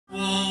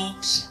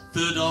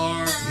the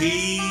dark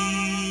hill,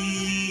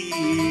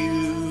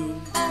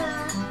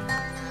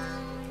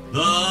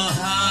 the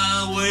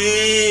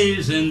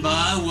highways and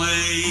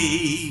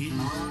byways.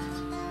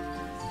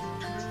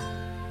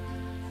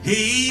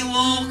 He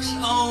walks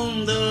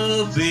on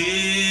the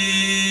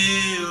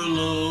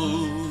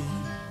billows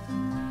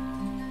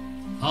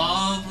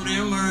of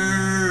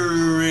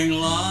glimmering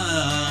light.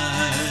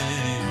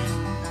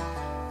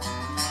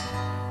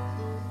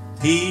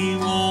 He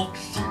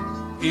walks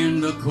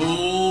in the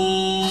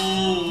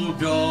cold,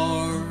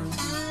 dark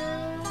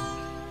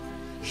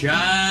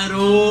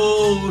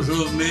shadows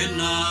of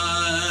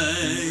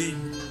midnight.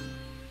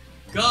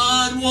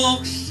 God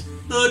walks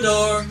the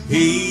dark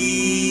hill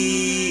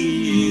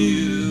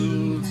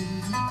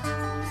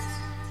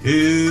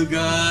to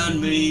guide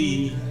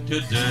me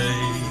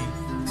today.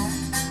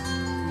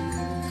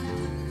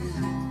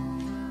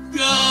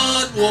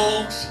 God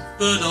walks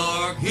the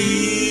dark hill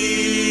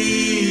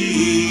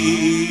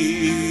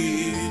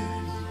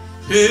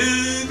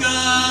to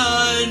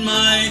guide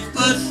my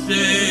footsteps.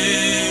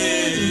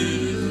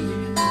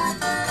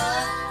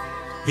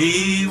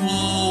 He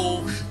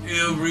walks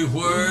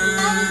everywhere,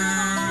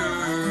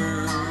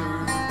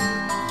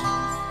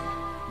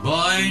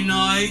 by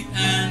night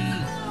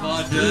and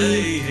by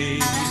day.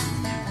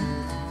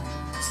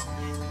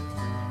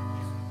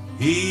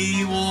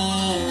 He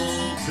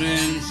walks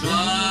inside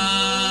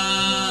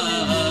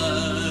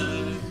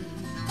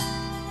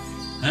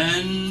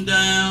and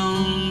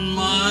down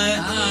my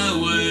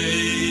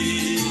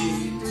highway.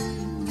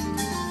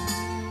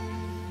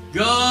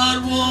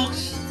 God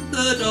walks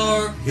the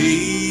dark hill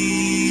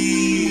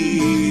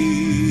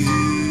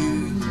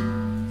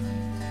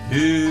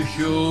to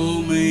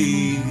show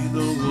me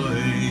the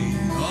way.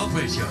 Oh,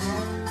 praise God.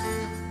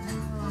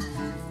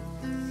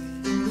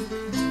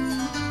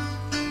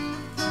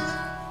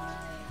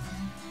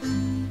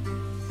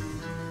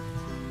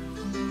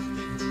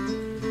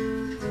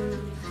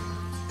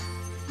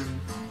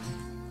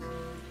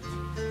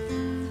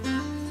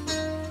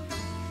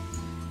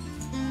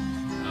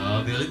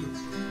 Billy?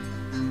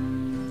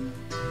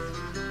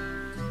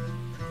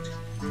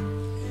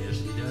 Yes,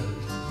 he does.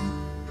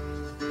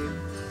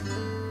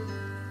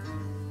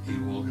 He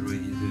walks with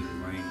you through the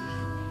rain.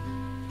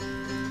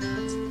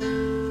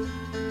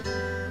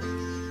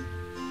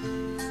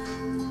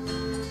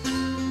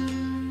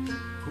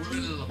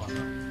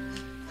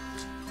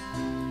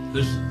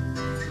 Listen,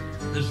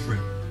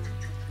 friend.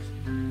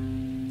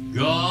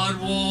 God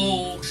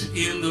walks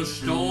in the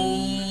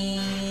storm,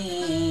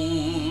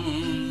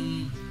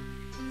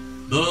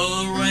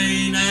 the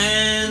rain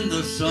and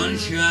the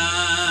sunshine.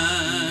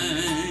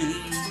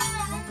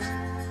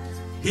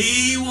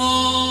 He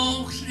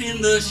walks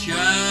in the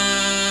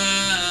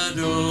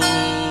shadow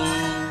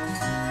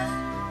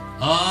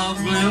of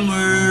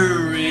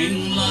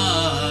glimmering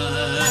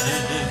light.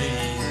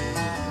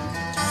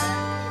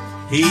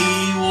 He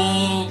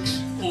walks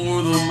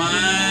o'er the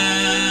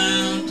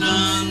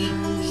mountain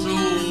so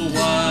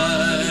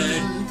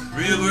wide,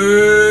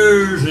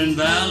 rivers and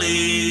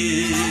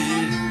valleys.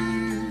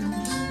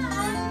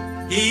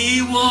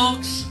 He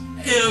walks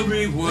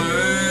everywhere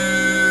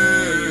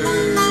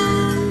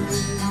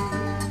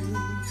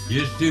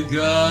just to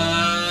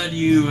guide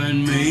you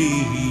and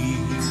me.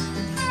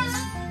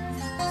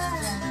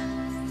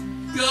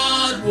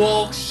 God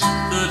walks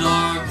the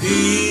dark hill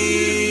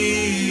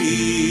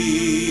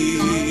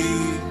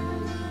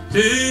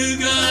to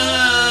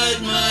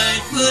guide my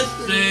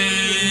footsteps.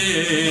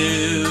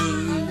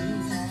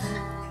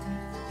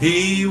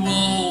 He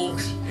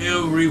walks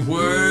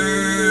everywhere,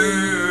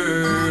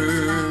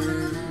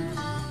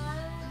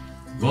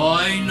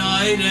 by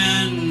night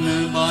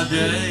and by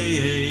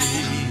day.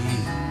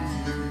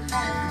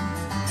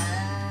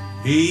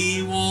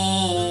 He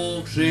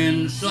walks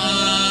inside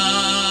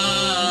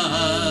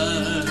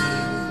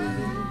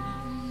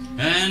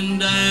and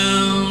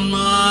down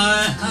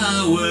my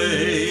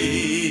highway.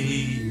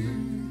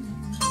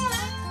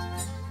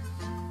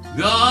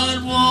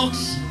 God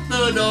walks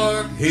the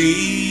dark hill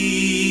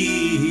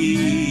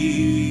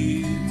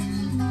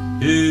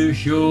to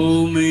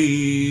show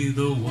me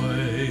the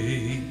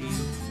way.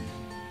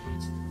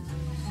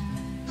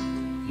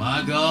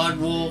 My God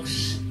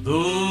walks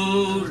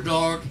those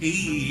dark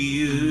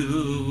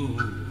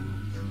hills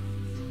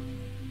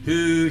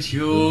to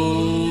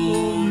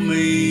show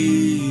me